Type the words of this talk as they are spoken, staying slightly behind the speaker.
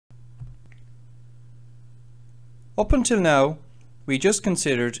Up until now, we just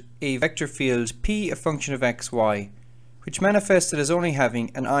considered a vector field p a function of x, y, which manifested as only having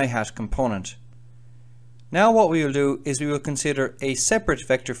an I hat component. Now what we will do is we will consider a separate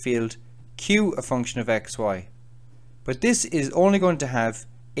vector field q a function of x, y. But this is only going to have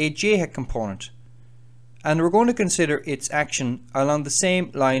a j hat component. And we're going to consider its action along the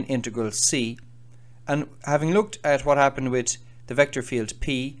same line integral c. And having looked at what happened with the vector field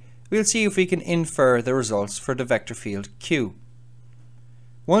p, we'll see if we can infer the results for the vector field q.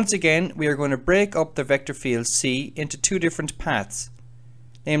 Once again, we are going to break up the vector field c into two different paths,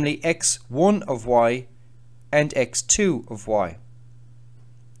 namely x1 of y and x2 of y.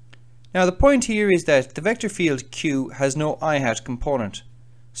 Now the point here is that the vector field q has no I hat component,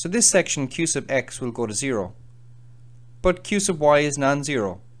 so this section q sub x will go to 0, but q sub y is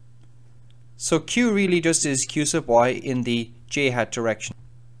non-zero. So q really just is q sub y in the j hat direction.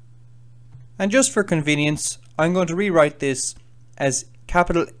 And just for convenience, I'm going to rewrite this as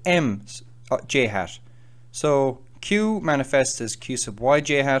capital M j hat. So q manifests as q sub y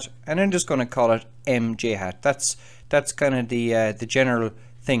j hat, and I'm just going to call it m j hat. That's kind of the general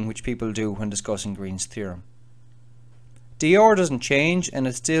thing which people do when discussing Green's theorem. dr doesn't change, and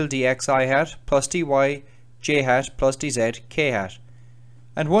it's still dx I hat plus dy j hat plus dz k hat.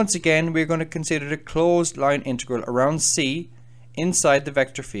 And once again, we're going to consider the closed line integral around c inside the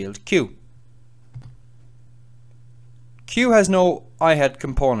vector field q. Q has no I hat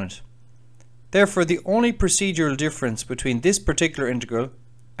component. Therefore, the only procedural difference between this particular integral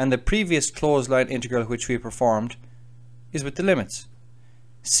and the previous closed line integral which we performed is with the limits.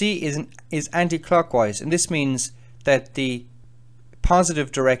 C is anti-clockwise, and this means that the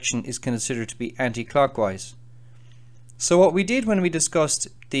positive direction is considered to be anti-clockwise. So what we did when we discussed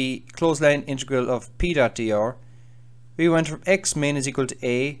the closed line integral of p dot dr, we went from x min is equal to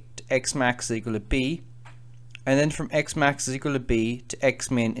a to x max is equal to b, and then from x max is equal to b to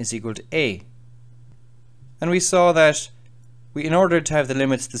x min is equal to a. And we saw that in order to have the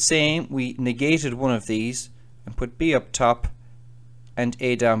limits the same, we negated one of these and put b up top and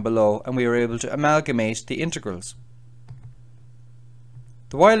a down below, and we were able to amalgamate the integrals.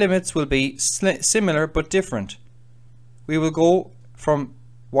 The y limits will be similar but different. We will go from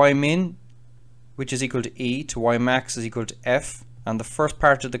y min, which is equal to e, to y max is equal to f on the first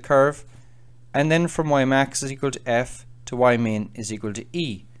part of the curve, and then from y max is equal to f to y min is equal to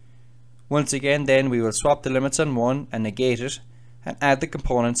e. Once again, then we will swap the limits on 1 and negate it and add the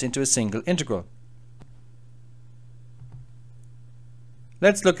components into a single integral.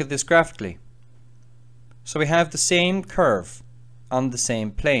 Let's look at this graphically. So we have the same curve on the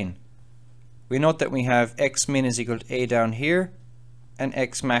same plane. We note that we have x min is equal to a down here and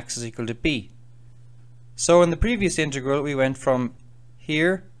x max is equal to b. So in the previous integral we went from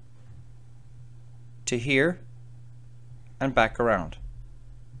here to here and back around.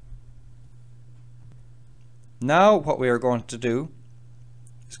 Now what we are going to do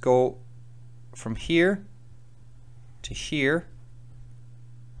is go from here to here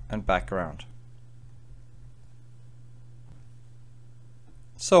and back around.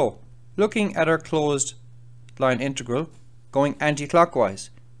 So looking at our closed line integral going anti-clockwise,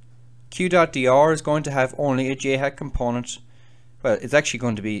 q dot dr is going to have only a j hat component. Well, it's actually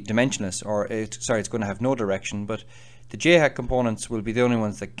going to be dimensionless, or it's going to have no direction, but the j hat components will be the only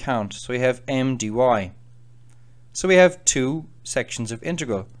ones that count. So we have m dy. So we have two sections of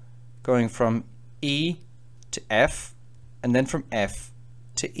integral going from e to f and then from f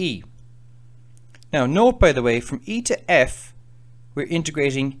to e. Now note, by the way, from e to f we're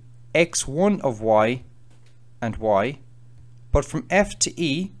integrating x1 of y and y, but from f to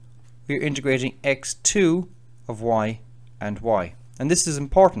e we're integrating x2 of y and y. And this is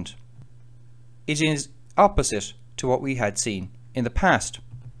important. It is opposite to what we had seen in the past.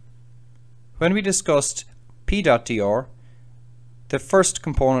 When we discussed p dot dr, the first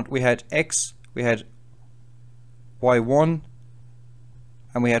component we had x, we had y1,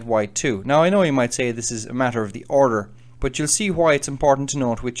 and we had y2. Now I know you might say this is a matter of the order, but you'll see why it's important to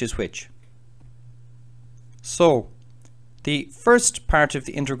note which is which. So the first part of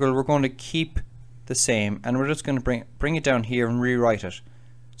the integral we're going to keep the same, and we're just going to bring it down here and rewrite it.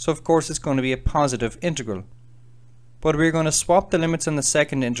 So of course it's going to be a positive integral, but we're going to swap the limits on the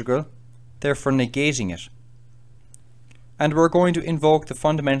second integral, therefore negating it. And we're going to invoke the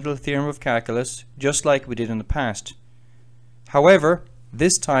fundamental theorem of calculus just like we did in the past. However,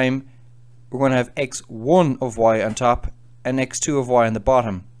 this time we're going to have x1 of y on top and x2 of y on the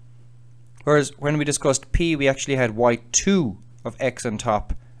bottom. Whereas when we discussed p, we actually had y2 of x on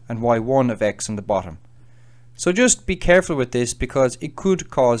top and y1 of x on the bottom. So just be careful with this because it could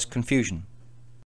cause confusion.